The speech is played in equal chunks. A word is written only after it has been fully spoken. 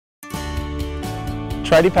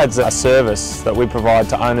Tradiepad's a service that we provide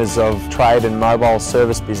to owners of trade and mobile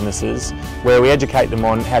service businesses where we educate them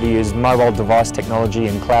on how to use mobile device technology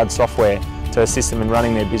and cloud software to assist them in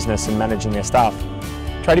running their business and managing their staff.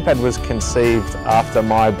 Tradiepad was conceived after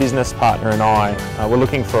my business partner and I were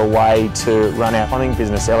looking for a way to run our plumbing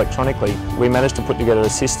business electronically. We managed to put together a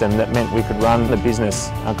system that meant we could run the business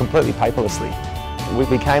completely paperlessly. We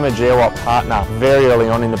became a GeoOp partner very early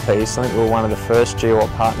on in the piece. I think we were one of the first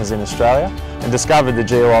GeoOp partners in Australia, and discovered the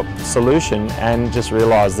GeoOp solution and just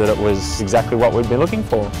realised that it was exactly what we'd been looking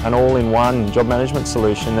for. An all-in-one job management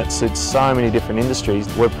solution that suits so many different industries.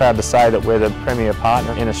 We're proud to say that we're the premier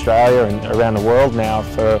partner in Australia and around the world now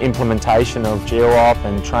for implementation of GeoOp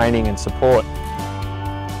and training and support.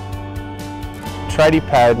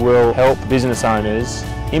 Tradiepad will help business owners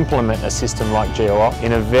implement a system like GeoOp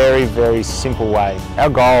in a very, very simple way. Our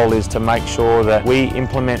goal is to make sure that we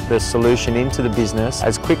implement the solution into the business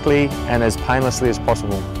as quickly and as painlessly as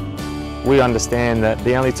possible. We understand that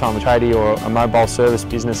the only time a tradie or a mobile service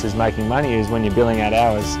business is making money is when you're billing out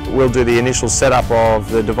hours. We'll do the initial setup of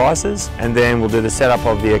the devices, and then we'll do the setup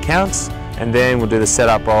of the accounts, and then we'll do the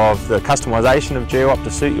setup of the customisation of GeoOp to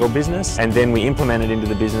suit your business, and then we implement it into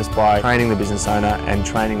the business by training the business owner and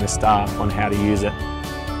training the staff on how to use it.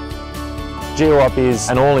 GeoOp is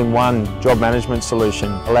an all-in-one job management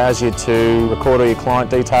solution. It allows you to record all your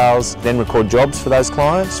client details, then record jobs for those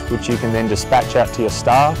clients, which you can then dispatch out to your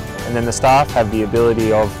staff, and then the staff have the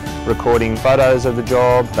ability of recording photos of the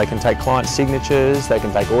job. They can take client signatures, they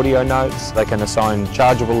can take audio notes, they can assign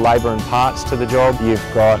chargeable labour and parts to the job. You've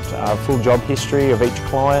got a full job history of each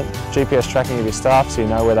client, GPS tracking of your staff so you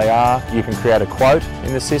know where they are. You can create a quote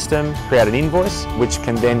in the system, create an invoice, which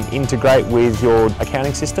can then integrate with your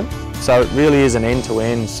accounting system. So it really is an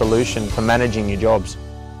end-to-end solution for managing your jobs.